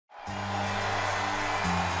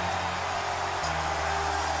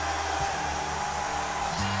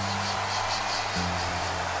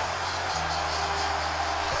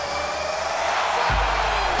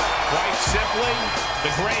simply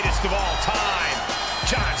the greatest of all time,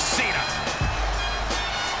 John Cena.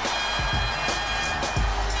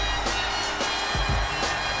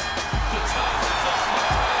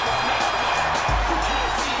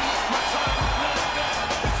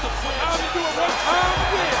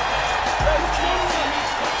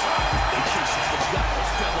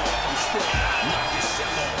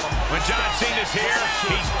 When John Cena's here,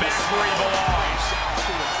 he's back where he belongs.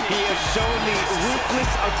 He has shown the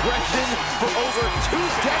ruthless aggression for over 2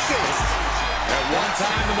 decades. At one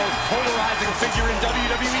time, the most polarizing figure in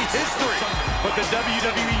WWE history. But the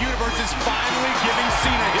WWE Universe is finally giving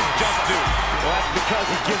Cena his just due. Well, that's because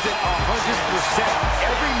he gives it 100%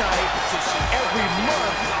 every night, every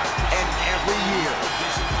month, and every year.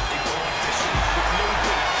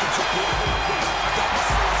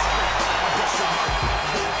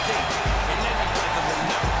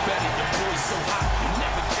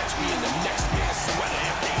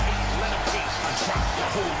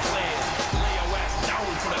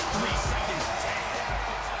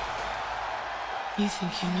 You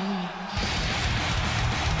think you know me?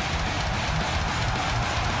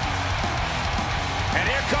 And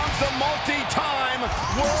here comes the multi-time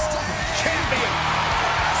world champion.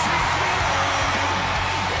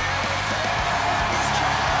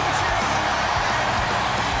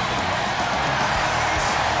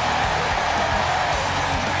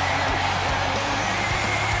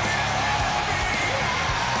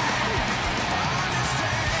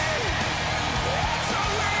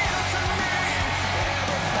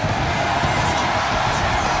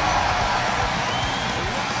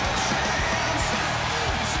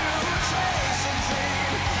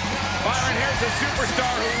 A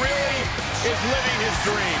superstar who really is living his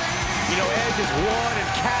dream. You know, Edge has won and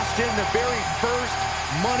cashed in the very first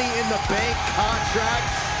Money in the Bank contract,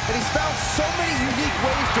 and he's found so many unique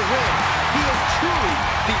ways to win. He is truly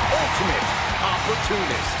the ultimate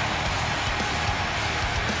opportunist.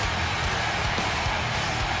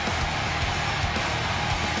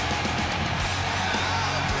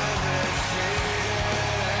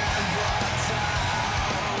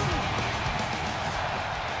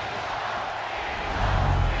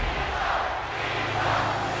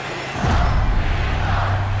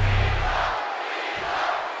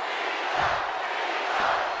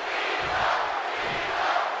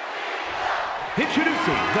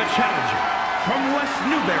 Introducing the challenger from West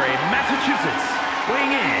Newbury, Massachusetts,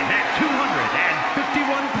 weighing in at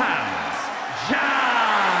 251 pounds,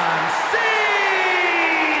 John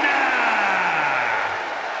Cena!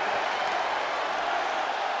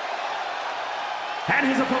 And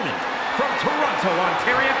his opponent from Toronto,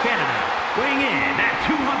 Ontario, Canada, weighing in at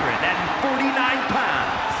 249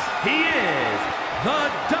 pounds, he is the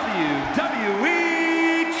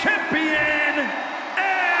WWE Champion,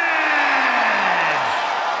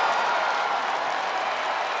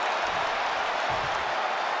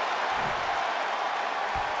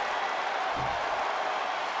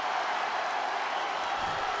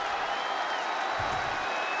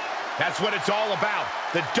 That's what it's all about,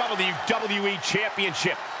 the WWE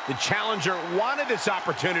Championship. The challenger wanted this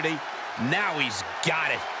opportunity. Now he's got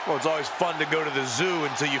it. Well, it's always fun to go to the zoo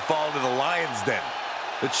until you fall into the lion's den.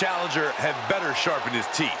 The challenger had better sharpen his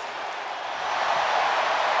teeth.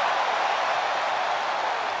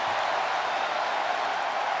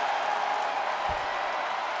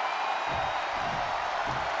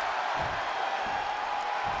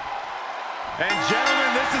 And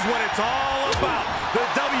gentlemen, this is what it's all about. The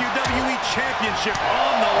WWE Championship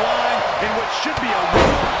on the line in what should be a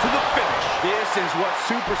war to the finish. This is what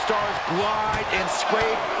superstars grind and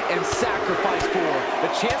scrape and sacrifice for. The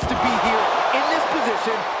chance to be here in this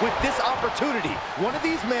position with this opportunity. One of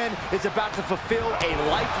these men is about to fulfill a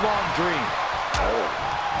lifelong dream.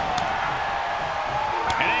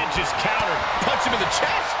 And Edge just countered. Punch him in the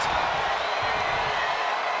chest.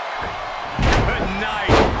 Good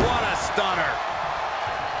night. What a stunner.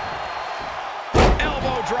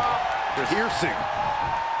 Elbow drop. Piercing.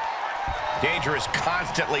 Danger is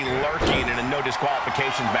constantly lurking in a no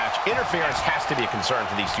disqualifications match. Interference has to be a concern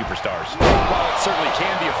for these superstars. While it certainly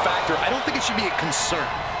can be a factor, I don't think it should be a concern.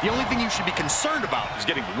 The only thing you should be concerned about is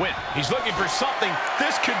getting the win. He's looking for something.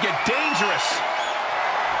 This could get dangerous.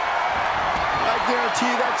 I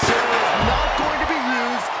guarantee that chair is not going to be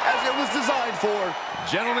used as it was designed for.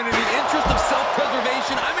 Gentlemen, in the interest of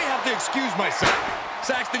self-preservation, I may have to excuse myself.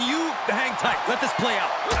 Saxton, you hang tight. Let this play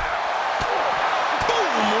out.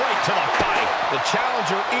 Boom! Right to the body. The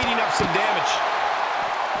challenger eating up some damage.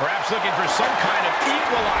 Perhaps looking for some kind of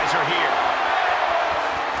equalizer here.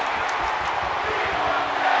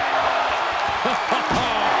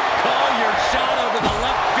 Call your shot over the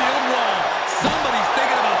left field wall. Somebody's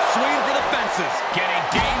thinking about swinging for the fences.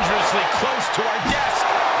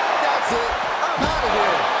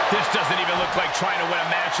 look like trying to win a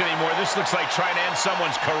match anymore. This looks like trying to end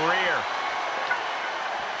someone's career.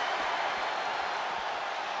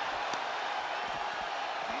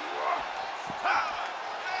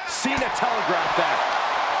 Cena telegraphed that.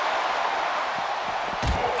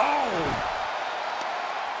 Oh!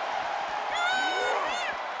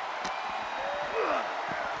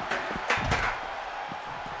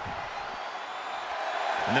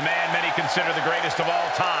 And the man many consider the greatest of all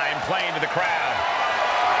time playing to the crowd.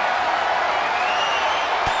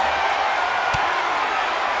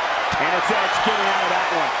 And it's Edge getting out of that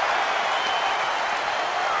one.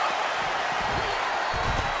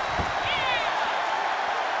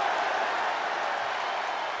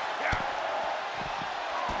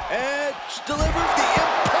 Edge delivers the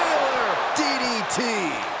Impaler DDT.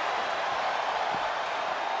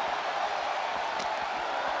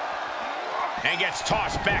 And gets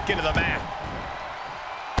tossed back into the mat.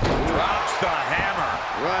 Drops the hammer.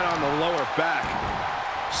 Right on the lower back.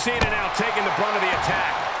 Cena now taking the brunt of the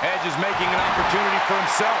attack. Edge is making an opportunity for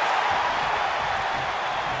himself.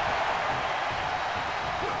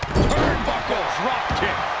 Turnbuckle drop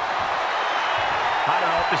kick. I don't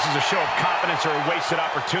know if this is a show of confidence or a wasted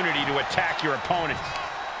opportunity to attack your opponent.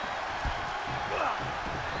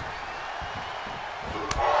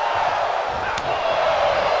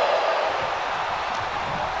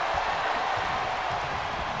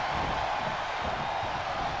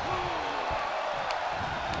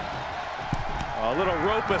 A little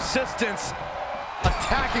rope assistance,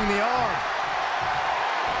 attacking the arm.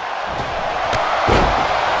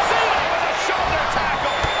 Cena with a shoulder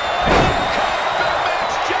tackle. And here comes Big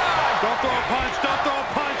Match John. Don't throw a punch, don't throw a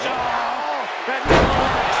punch. Oh, that never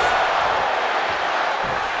works.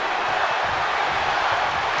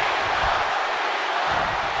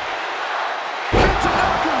 It's a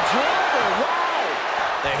knuckle driver, wow.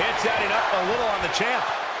 The hit's adding up a little on the champ.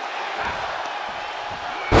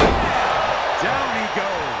 Down he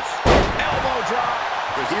goes. Elbow drop.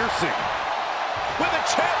 Piercing. With a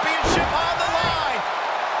championship on the line.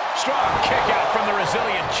 Strong kick out from the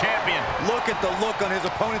resilient champion. Look at the look on his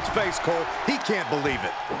opponent's face, Cole. He can't believe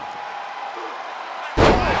it.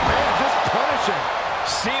 Oh, man, just punishing.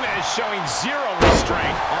 Cena is showing zero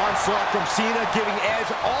restraint. Onslaught from Cena giving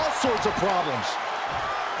Edge all sorts of problems.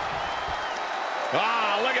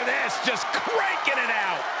 Ah, look at this. Just cranking it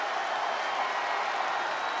out.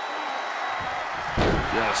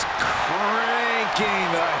 Just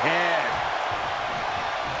cranking the head.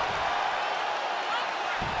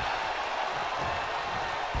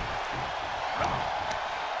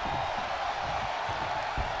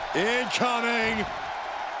 Incoming.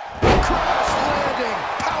 Crash landing.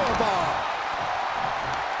 Powerbomb.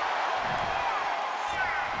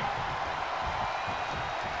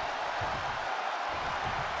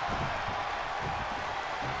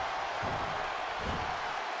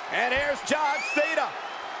 And here's John Cena.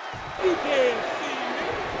 You can't see me.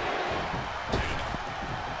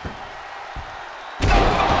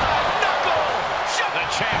 Knuckle! The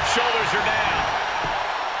champ's shoulders are down.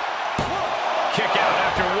 Kick out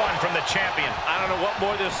after one from the champion. I don't know what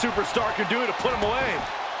more this superstar can do to put him away.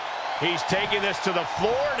 He's taking this to the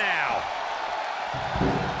floor now.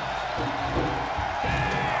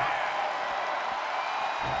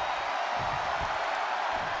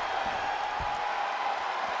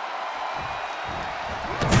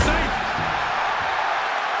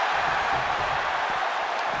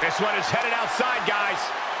 This one is headed outside, guys.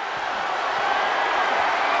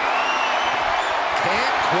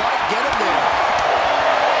 Can't quite get him there.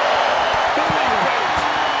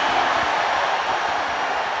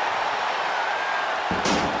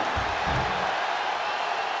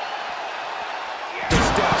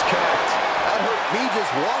 Steps connect. That hurt me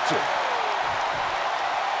just watching.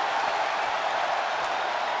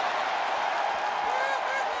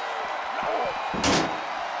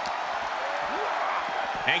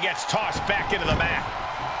 And gets tossed back into the mat.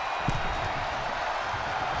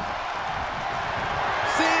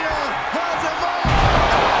 Cena has him up.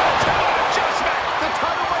 Adjustment. The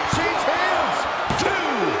title might change hands.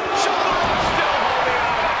 Two. Shoulder up, still holding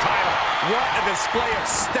on to the title. What a display of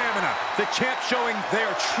stamina. The champ showing they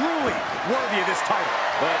are truly worthy of this title.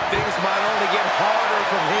 But things might only get harder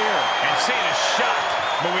from here. And Cena's shocked,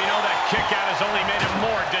 but we know that kick out has only made him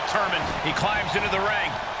more determined. He climbs into the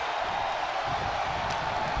ring.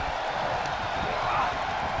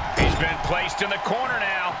 He's been placed in the corner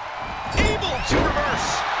now. Able to reverse.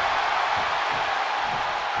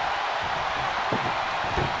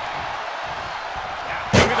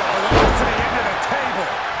 Look at the velocity into the table.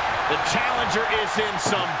 The challenger is in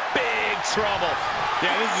some big trouble.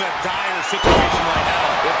 Yeah, this is a dire situation right now.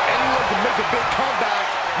 If anyone can make a big comeback,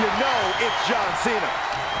 you know it's John Cena.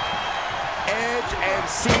 Edge and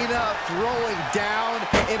Cena throwing down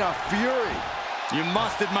in a fury. You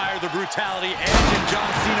must admire the brutality Edge and John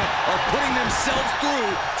Cena are putting themselves through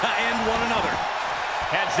to end one another.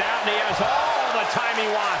 Heads out, and he has all the time he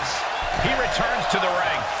wants. He returns to the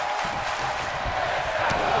ring.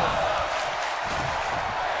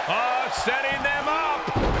 Oh, setting them up.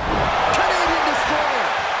 Canadian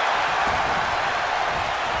Destroyer.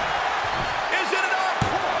 Is it enough?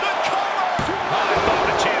 The cover. Oh, I thought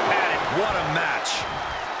the champ had it. What a match.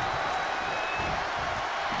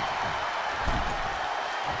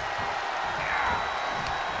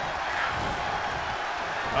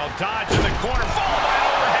 Oh, dodge in the corner, followed by an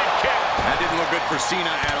overhead kick. That didn't look good for Cena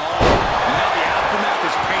at all. And now the aftermath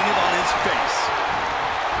is painted on his face.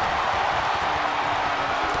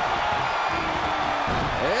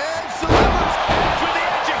 Edge delivers. For the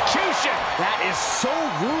execution. That is so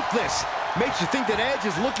ruthless. Makes you think that Edge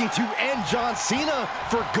is looking to end John Cena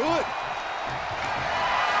for good.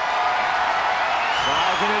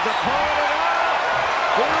 Sizing his opponent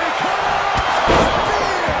up. Here he comes.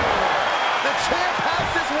 Spear. The champ has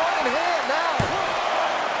this one in hand now.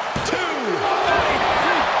 2.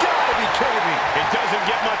 You've got to be kidding me. It doesn't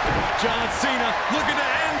get much. John Cena looking to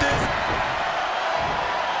end this.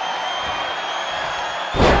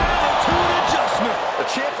 Attitude adjustment. The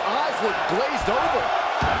champ's eyes look glazed over.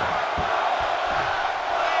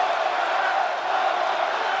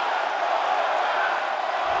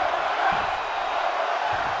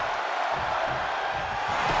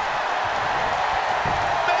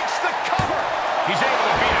 Makes the cover. He's able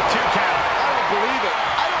to beat a 2 count. I don't believe it.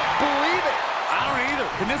 I don't believe it. I don't either.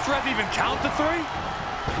 Can this ref even count to 3?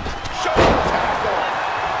 Shoulder tackle.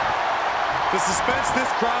 The suspense this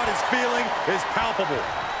crowd is feeling is palpable.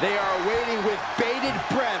 They are waiting with bated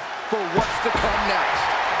breath for what's to come next.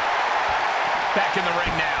 Back in the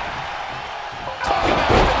ring now. Talk about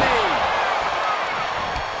the knee.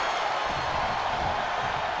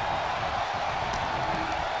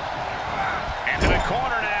 Into the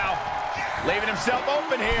corner now. Leaving himself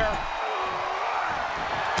open here.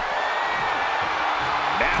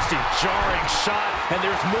 Nasty jarring shot, and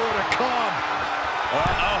there's more to come.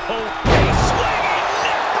 Uh-oh. He's swinging.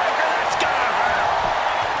 Neckbreaker. That's gonna hurt.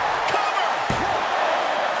 Cover.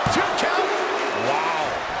 2 count. Wow.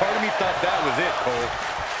 Part of me thought that was it, Cole.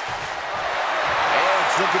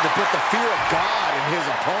 Edge looking to put the fear of God in his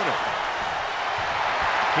opponent.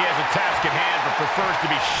 He has a task at hand, but prefers to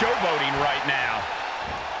be showboating right now.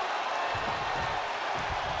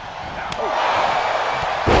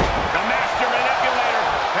 The master manipulator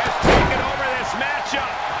has taken over this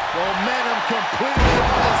matchup. Momentum completely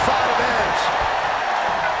on the side of Edge.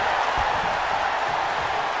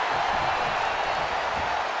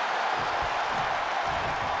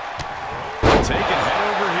 Taking head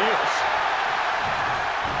over heels.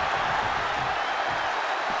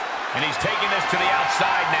 And he's taking this to the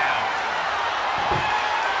outside now.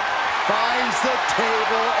 Finds the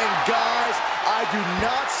table, and guys, I do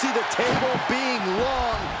not see the table being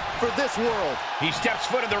long for this world. He steps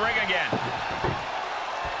foot in the ring again.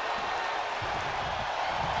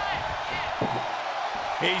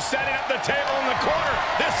 He's setting up the table in the corner.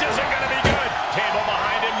 This isn't going to be good. Table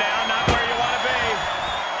behind him now, not where you want to be.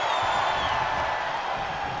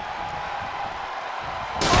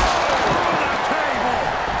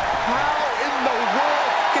 How in the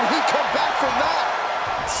world can he come back from that?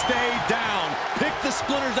 Stay down. Pick the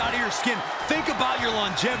splinters out of your skin. Think about your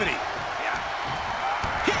longevity.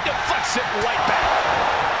 He deflects it right back.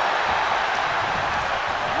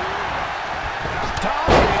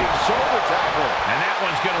 Dominating shoulder tackle. And that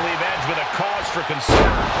one's going to leave Edge with a cause for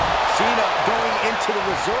concern. Cena going into the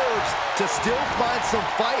reserves to still find some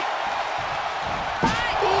fight.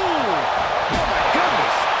 Ooh! Oh my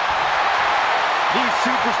goodness! These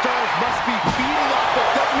superstars must be feeding off the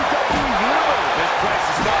WWE Universe. This place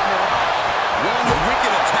is starting to rock. One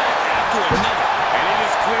wicked attack after another. And it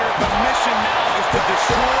is clear the mission now is to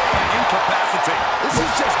destroy and incapacitate. This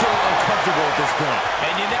is just getting uncomfortable at this point.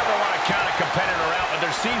 And you never want to count a competitor out, but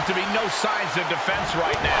there seems to be no signs of defense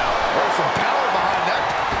right now. There's some power behind that.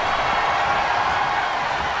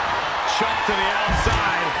 Chuck to the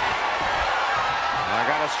outside. I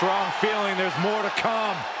got a strong feeling there's more to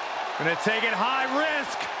come. Gonna take it high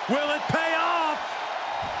risk. Will it pay off?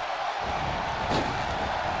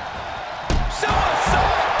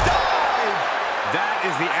 Suicide dive! That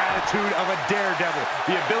is the attitude of a daredevil.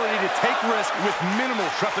 The ability to take risk with minimal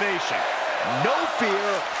trepidation. No fear,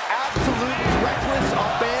 absolute reckless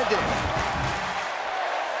abandon.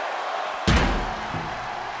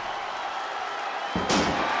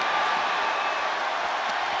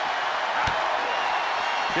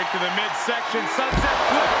 Kick to the midsection, sunset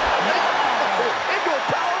flip. No! Into a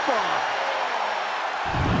powerbomb.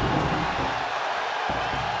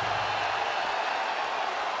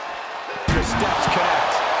 The steps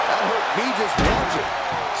connect. That hurt me just watching.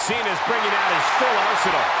 Cena's bringing out his full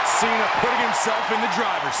arsenal. Cena putting himself in the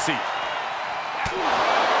driver's seat.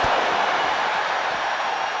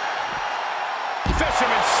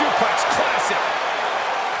 Fisherman suplex, classic.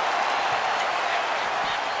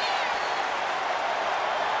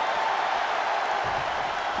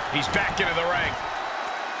 He's back into the ring.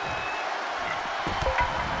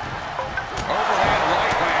 Overhand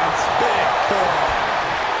right lands. Big forearm.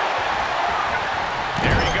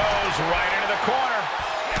 There he goes, right into the corner.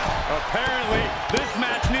 Apparently, this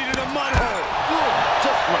match needed a mud hole.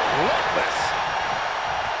 Just relentless.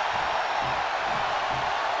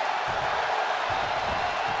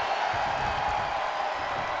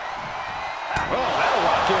 Oh, that'll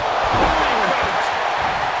lock it.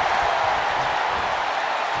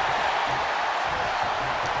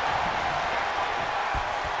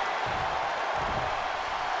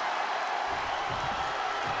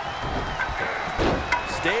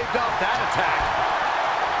 Staved off that attack.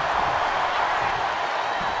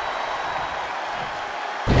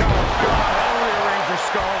 That'll rearrange your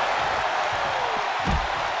skull.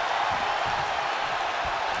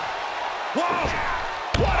 Whoa!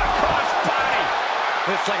 What a cross body!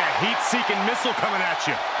 It's like a heat-seeking missile coming at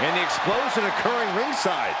you. And the explosion occurring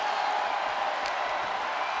ringside.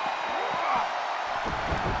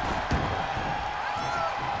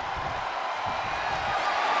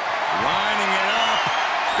 Lining it up.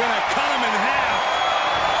 Gonna cut him in half.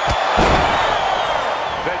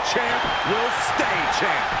 The champ will stay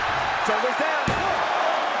champ. Shoulders down.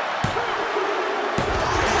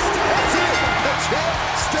 That's it. The champ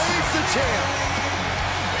stays the champ.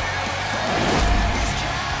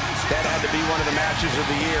 That had to be one of the matches of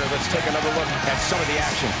the year. Let's take another look at some of the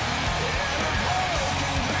action.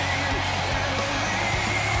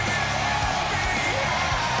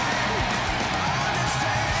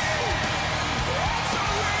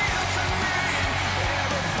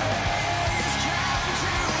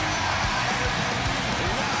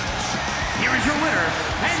 Here is your winner,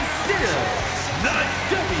 and still the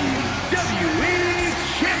WWE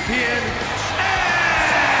Champion,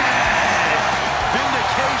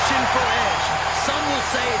 Vindication for Edge. Some will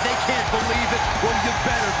say they can't believe it. Well, you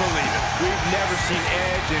better believe it. We've never seen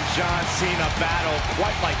Edge and John Cena battle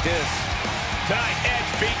quite like this. Tonight, Edge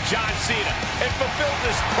beat John Cena and fulfilled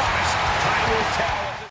his promise. Time will tell.